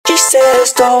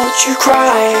says, don't you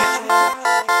cry.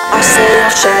 I say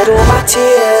I've shed all my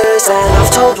tears and I've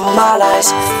told all my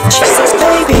lies. She says,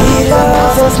 baby,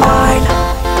 love of mine,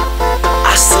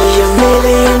 I see a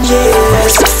million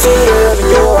years of fear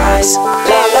in your eyes.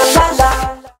 La la la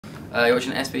la. You're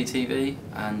watching SBTV,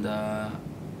 and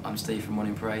I'm Steve from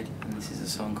Morning Parade, and this is a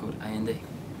song called A&D.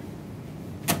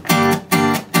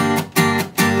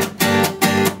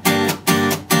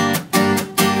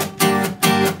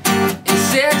 In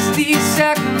 60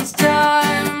 seconds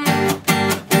time,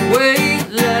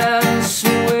 weightless,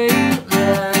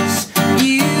 weightless,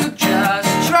 you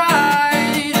just try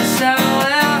to settle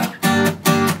out.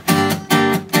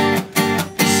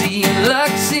 She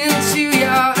looks into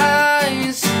your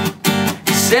eyes,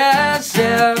 says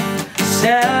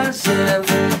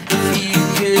if you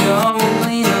could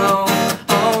only know,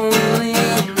 only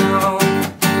know.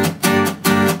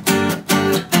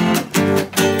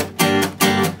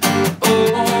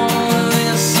 Oh,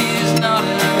 this is not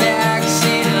an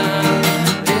accident,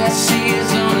 this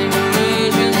is an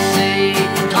emergency.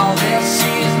 Oh, this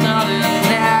is not an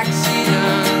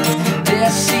accident,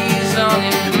 this is an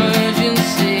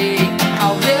emergency.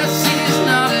 Oh, this is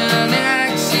not an accident.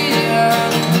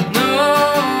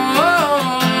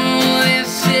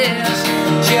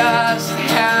 Just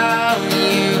how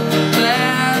you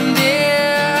planned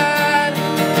it.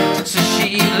 So she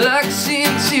looks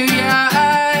into your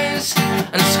eyes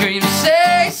and screams,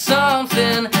 say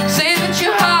something, say that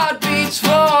your heart beats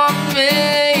for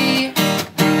me.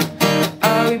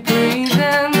 Are we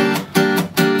breathing?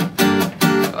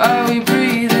 Are we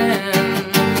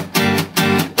breathing?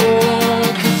 Oh,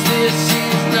 'cause this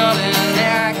is not an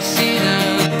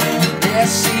accident,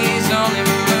 this is an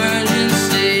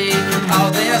emergency. Oh,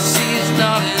 this is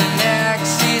not an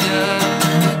accident,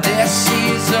 this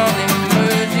is an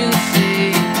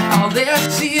emergency. Oh,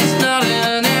 this is not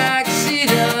an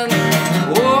accident.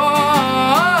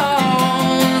 Oh,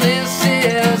 this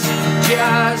is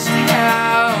just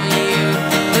how you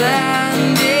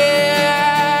planned it.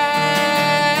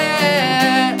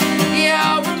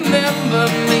 Yeah, remember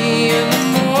me in the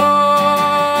morning.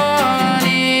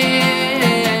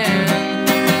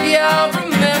 Yeah,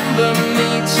 remember me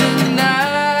tonight.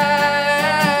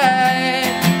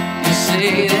 This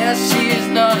is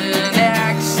not an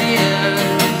accident.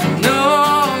 No,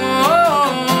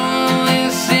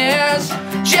 this is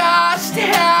just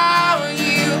how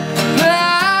you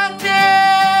planned it.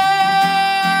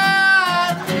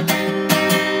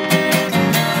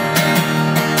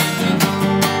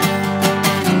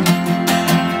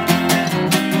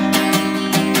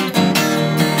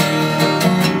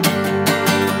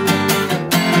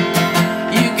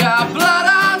 You got blood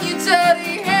on your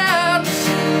dirty hands,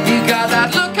 you got that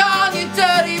look on your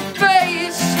dirty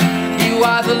face. You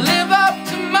either live up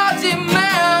to my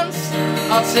demands,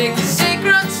 I'll take the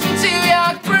secrets until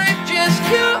your bridges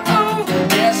go.